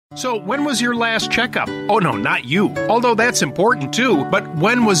So, when was your last checkup? Oh, no, not you. Although that's important too, but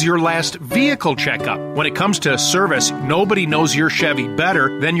when was your last vehicle checkup? When it comes to service, nobody knows your Chevy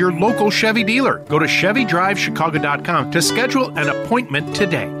better than your local Chevy dealer. Go to ChevyDriveChicago.com to schedule an appointment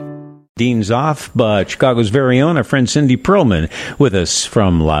today. Dean's off, but Chicago's very own, our friend Cindy Perlman, with us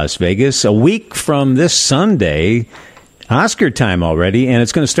from Las Vegas. A week from this Sunday, Oscar time already, and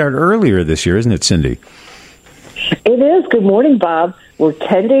it's going to start earlier this year, isn't it, Cindy? It is. Good morning, Bob. We're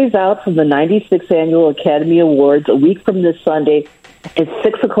 10 days out from the 96th Annual Academy Awards. A week from this Sunday, it's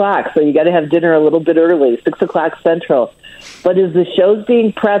 6 o'clock, so you got to have dinner a little bit early, 6 o'clock Central. But as the show's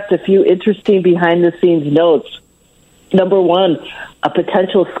being prepped, a few interesting behind-the-scenes notes. Number one, a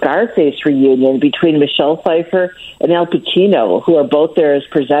potential Scarface reunion between Michelle Pfeiffer and Al Pacino, who are both there as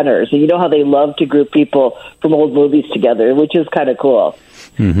presenters. And you know how they love to group people from old movies together, which is kind of cool.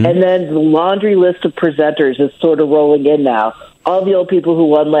 Mm-hmm. And then the laundry list of presenters is sort of rolling in now. All the old people who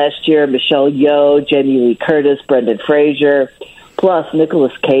won last year, Michelle Yeoh, Jamie Lee Curtis, Brendan Fraser, plus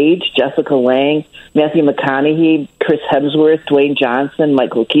Nicolas Cage, Jessica Lange, Matthew McConaughey, Chris Hemsworth, Dwayne Johnson,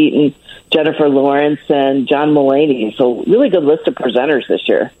 Michael Keaton, Jennifer Lawrence, and John Mulaney. So really good list of presenters this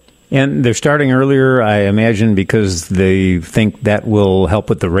year. And they're starting earlier, I imagine, because they think that will help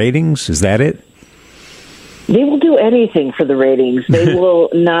with the ratings. Is that it? They will do anything for the ratings. They will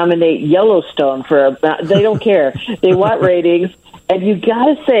nominate Yellowstone for they don't care. They want ratings. And you got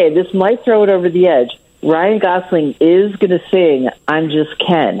to say, this might throw it over the edge. Ryan Gosling is going to sing I'm Just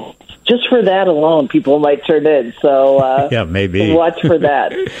Ken. Just for that alone, people might turn in. So yeah, maybe. Watch for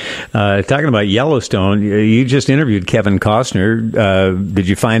that. Talking about Yellowstone, you just interviewed Kevin Costner. Did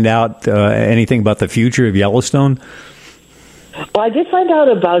you find out anything about the future of Yellowstone? Well, I did find out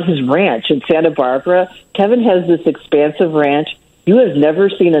about his ranch in Santa Barbara. Kevin has this expansive ranch. You have never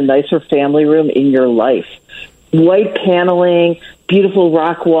seen a nicer family room in your life. White paneling, beautiful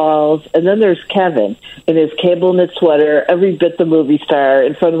rock walls, and then there's Kevin in his cable knit sweater, every bit the movie star,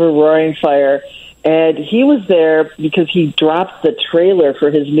 in front of a roaring fire. And he was there because he dropped the trailer for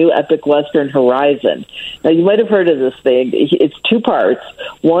his new epic Western Horizon. Now, you might have heard of this thing. It's two parts.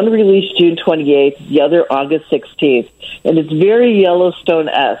 One released June 28th, the other August 16th. And it's very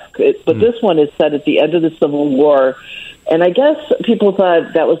Yellowstone-esque. But this one is set at the end of the Civil War. And I guess people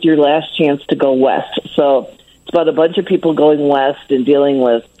thought that was your last chance to go west. So it's about a bunch of people going west and dealing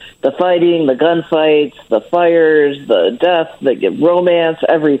with the fighting, the gunfights, the fires, the death, the romance,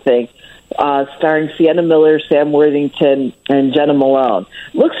 everything. Starring Sienna Miller, Sam Worthington, and Jenna Malone.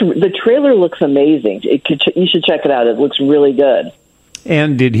 The trailer looks amazing. You should check it out. It looks really good.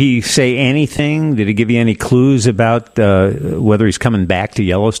 And did he say anything? Did he give you any clues about whether he's coming back to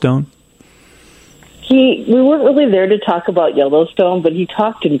Yellowstone? We weren't really there to talk about Yellowstone, but he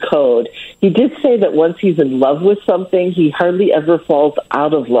talked in code. He did say that once he's in love with something, he hardly ever falls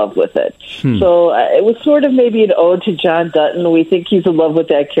out of love with it. So it was sort of maybe an ode to John Dutton. We think he's in love with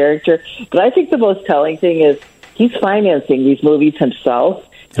that character. But I think the most telling thing is he's financing these movies himself.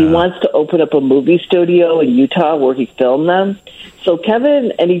 He wants to open up a movie studio in Utah where he filmed them. So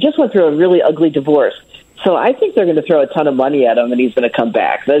Kevin, and he just went through a really ugly divorce. So I think they're going to throw a ton of money at him, and he's going to come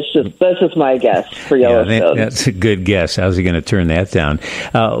back. That's just my guess for Yellowstone. Yeah, that's a good guess. How's he going to turn that down?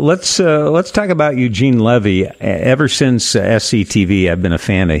 Let's talk about Eugene Levy. Ever since SCTV, I've been a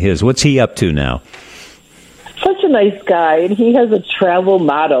fan of his. What's he up to now? Such a nice guy, and he has a travel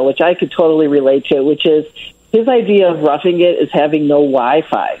motto, which I could totally relate to, which is his idea of roughing it is having no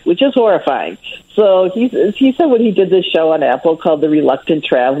Wi-Fi, which is horrifying. So he said when he did this show on Apple called The Reluctant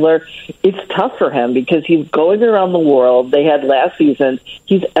Traveler, it's tough for him because he's going around the world. They had last season.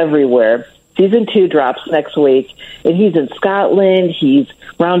 He's everywhere. Season 2 drops next week, and he's in Scotland. He's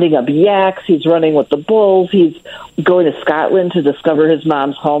rounding up yaks. He's running with the bulls. He's going to Scotland to discover his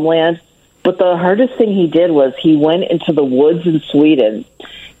mom's homeland. But the hardest thing he did was he went into the woods in Sweden,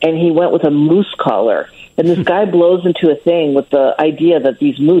 and he went with a moose collar. And this guy blows into a thing with the idea that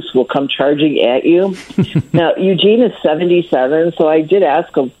these moose will come charging at you. Now, Eugene is 77, so I did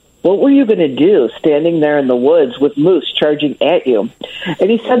ask him, what were you going to do standing there in the woods with moose charging at you?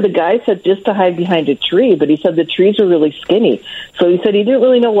 And he said the guy said just to hide behind a tree, but he said the trees are really skinny. So he said he didn't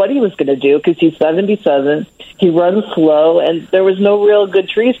really know what he was going to do because he's 77, he runs slow, and there was no real good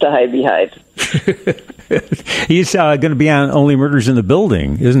trees to hide behind. He's going to be on Only Murders in the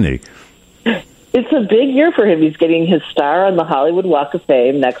Building, isn't he? It's a big year for him. He's getting his star on the Hollywood Walk of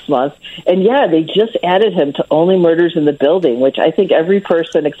Fame next month. And, yeah, they just added him to Only Murders in the Building, which I think every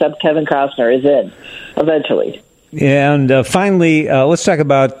person except Kevin Costner is in eventually. And finally, let's talk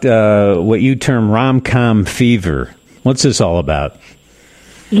about what you term rom-com fever. What's this all about?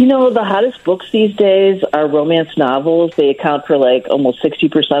 You know, the hottest books these days are romance novels. They account for like almost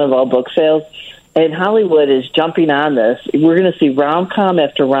 60% of all book sales. And Hollywood is jumping on this. We're going to see rom-com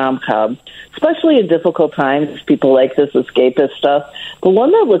after rom-com, especially in difficult times. People like this escapist stuff. The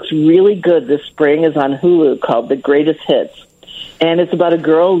one that looks really good this spring is on Hulu called The Greatest Hits. And it's about a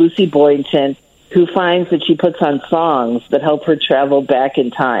girl, Lucy Boynton, who finds that she puts on songs that help her travel back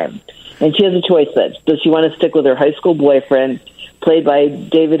in time. And she has a choice then. Does she want to stick with her high school boyfriend, played by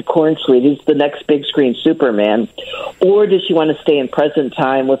David Cornsweet, who's the next big screen Superman, or does she want to stay in present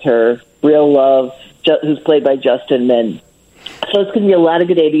time with her real love, who's played by Justin Min? So it's going to be a lot of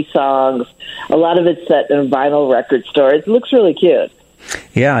good 80s songs. A lot of it set in a vinyl record store. It looks really cute.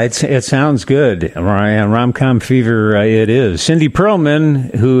 Yeah, it sounds good. Rom-com fever it is. Cindy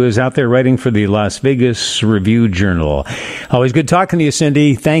Perlman, who is out there writing for the Las Vegas Review-Journal. Always good talking to you,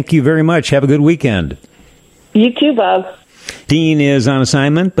 Cindy. Thank you very much. Have a good weekend. You too, Bob. Dean is on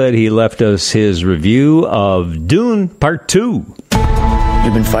assignment, but he left us his review of Dune Part 2.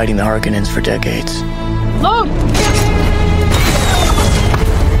 We've been fighting the Harkonnens for decades. Look!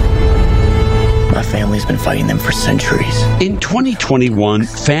 My family's been fighting them for centuries. In 2021,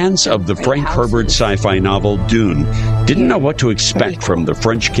 fans of the Frank Herbert sci-fi novel Dune didn't know what to expect from the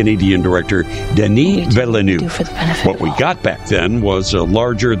French-Canadian director Denis Villeneuve. What we got back then was a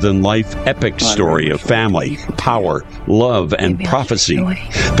larger-than-life epic story of family, power, love, and prophecy.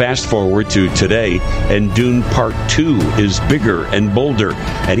 Fast forward to today, and Dune Part 2 is bigger and bolder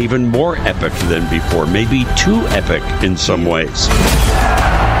and even more epic than before, maybe too epic in some ways.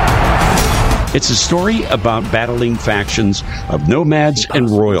 It's a story about battling factions of nomads and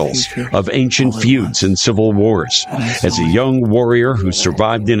royals, of ancient feuds and civil wars. As a young warrior who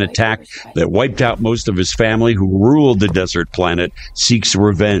survived an attack that wiped out most of his family, who ruled the desert planet, seeks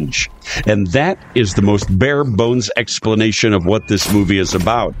revenge. And that is the most bare-bones explanation of what this movie is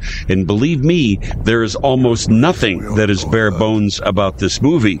about. And believe me, there is almost nothing that is bare-bones about this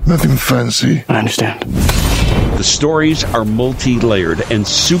movie. Nothing fancy. I understand. The stories are multi-layered and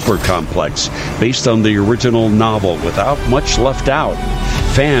super complex, based on the original novel without much left out.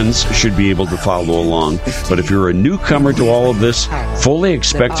 Fans should be able to follow along, but if you're a newcomer to all of this, fully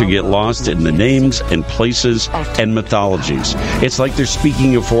expect to get lost in the names and places and mythologies. It's like they're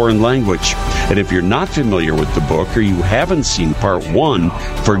speaking a foreign language. And if you're not familiar with the book or you haven't seen Part 1,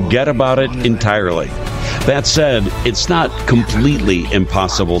 forget about it entirely. That said, it's not completely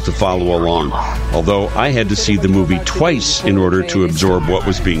impossible to follow along, although I had to see the movie twice in order to absorb what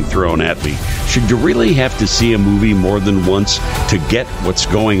was being thrown at me. Should you really have to see a movie more than once to get what's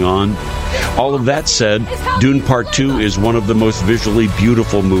going on? All of that said, Dune Part 2 is one of the most visually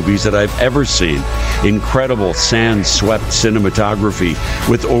beautiful movies that I've ever seen. Incredible sand-swept cinematography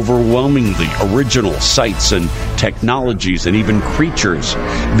with overwhelmingly original sights and technologies and even creatures.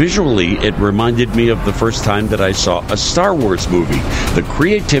 Visually, it reminded me of the first time that I saw a Star Wars movie. The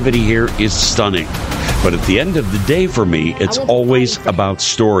creativity here is stunning. But at the end of the day, for me, it's always about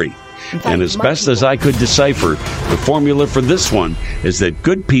story. And as best as I could decipher, the formula for this one is that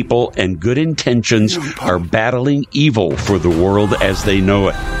good people and good intentions are battling evil for the world as they know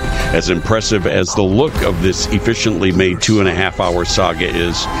it. As impressive as the look of this efficiently made 2.5-hour saga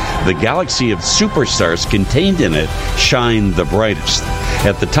is, the galaxy of superstars contained in it shine the brightest.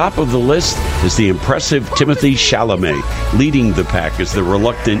 At the top of the list is the impressive Timothée Chalamet, leading the pack as the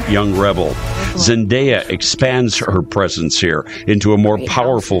reluctant young rebel. Zendaya expands her presence here into a more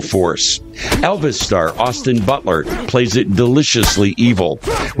powerful force. Elvis star Austin Butler plays it deliciously evil,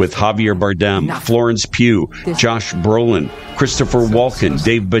 with Javier Bardem, Florence Pugh, Josh Brolin, Christopher Walken,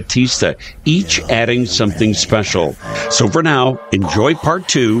 Dave Bautista, each adding something special. So for now, enjoy Part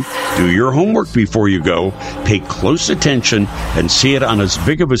 2, do your homework before you go, pay close attention, and see it on as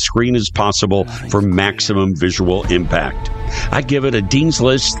big of a screen as possible for maximum visual impact. I give it a Dean's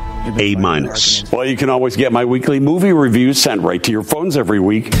List A-. Well, you can always get my weekly movie reviews sent right to your phones every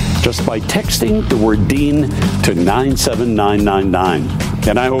week just by texting the word Dean to 97999.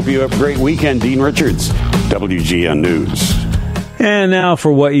 And I hope you have a great weekend. Dean Richards, WGN News. And now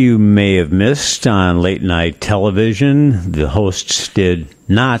for what you may have missed on late night television. The hosts did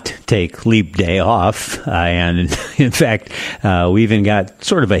not take Leap Day off. And in fact, we even got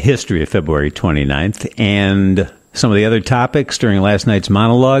sort of a history of February 29th. And some of the other topics during last night's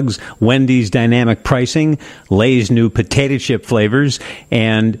monologues: Wendy's dynamic pricing, Lay's new potato chip flavors,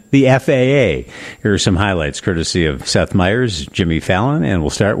 and the FAA. Here are some highlights courtesy of Seth Meyers, Jimmy Fallon, and we'll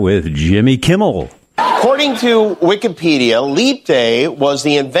start with Jimmy Kimmel. According to Wikipedia, Leap Day was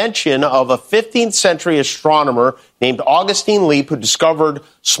the invention of a 15th century astronomer named Augustine Leap, who discovered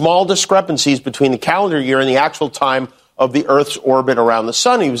small discrepancies between the calendar year and the actual time of the Earth's orbit around the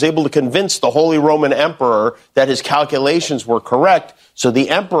sun. He was able to convince the Holy Roman Emperor that his calculations were correct. So the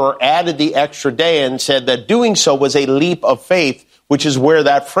emperor added the extra day and said that doing so was a leap of faith, which is where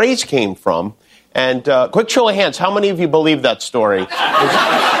that phrase came from. And quick show of hands, how many of you believe that story? No,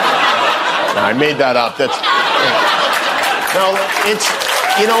 I made that up. No, it's,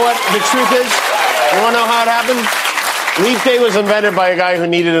 you know what the truth is? You want to know how it happened? Leap day was invented by a guy who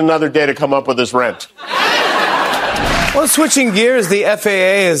needed another day to come up with his rent. Well, switching gears, the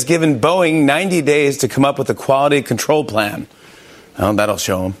FAA has given Boeing 90 days to come up with a quality control plan. Well, that'll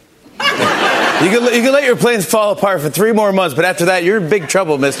show them. You can let your planes fall apart for 3 more months, but after that, you're in big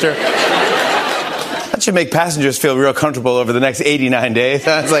trouble, mister. That should make passengers feel real comfortable over the next 89 days.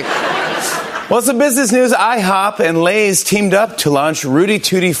 It's like, well, some business news. IHOP and Lay's teamed up to launch Rudy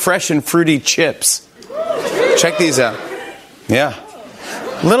Tooty Fresh and Fruity Chips. Check these out. Yeah.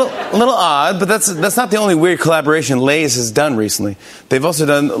 Little odd, but that's not the only weird collaboration Lay's has done recently. They've also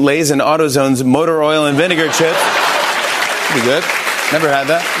done Lay's and AutoZone's motor oil and vinegar chips. Pretty good. Never had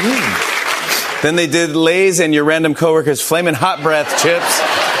that. Then they did Lay's and your random coworker's Flamin' Hot Breath chips.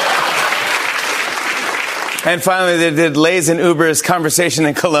 And finally, they did Lay's and Uber's Conversation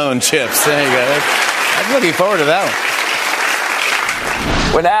and Cologne chips. There you go. I'm looking forward to that one.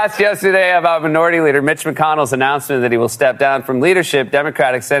 When asked yesterday about Minority Leader Mitch McConnell's announcement that he will step down from leadership,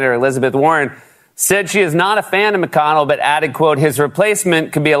 Democratic Senator Elizabeth Warren said she is not a fan of McConnell, but added, quote, his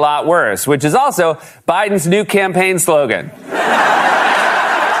replacement could be a lot worse, which is also Biden's new campaign slogan.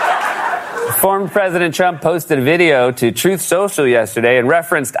 Former President Trump posted a video to Truth Social yesterday and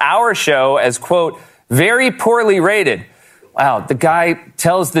referenced our show as, quote, very poorly rated. Wow, the guy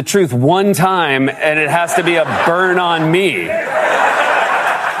tells the truth one time and it has to be a burn on me.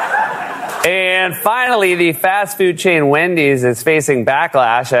 And finally, the fast food chain Wendy's is facing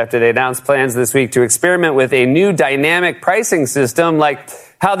backlash after they announced plans this week to experiment with a new dynamic pricing system, like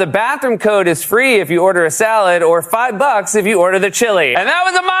how the bathroom code is free if you order a salad or $5 if you order the chili. And that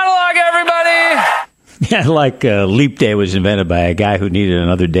was a monologue, everybody! Yeah, like Leap Day was invented by a guy who needed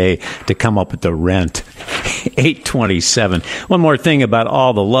another day to come up with the rent. 827. One more thing about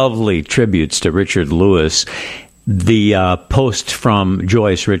all the lovely tributes to Richard Lewis. The post from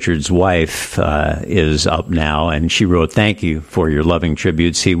Joyce, Richard's wife, is up now, and she wrote, "Thank you for your loving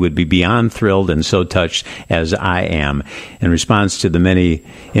tributes. He would be beyond thrilled and so touched as I am." In response to the many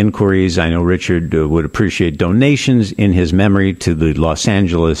inquiries, I know Richard would appreciate donations in his memory to the Los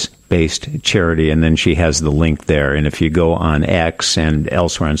Angeles-based charity, and then she has the link there. And if you go on X and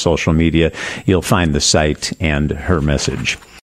elsewhere on social media, you'll find the site and her message.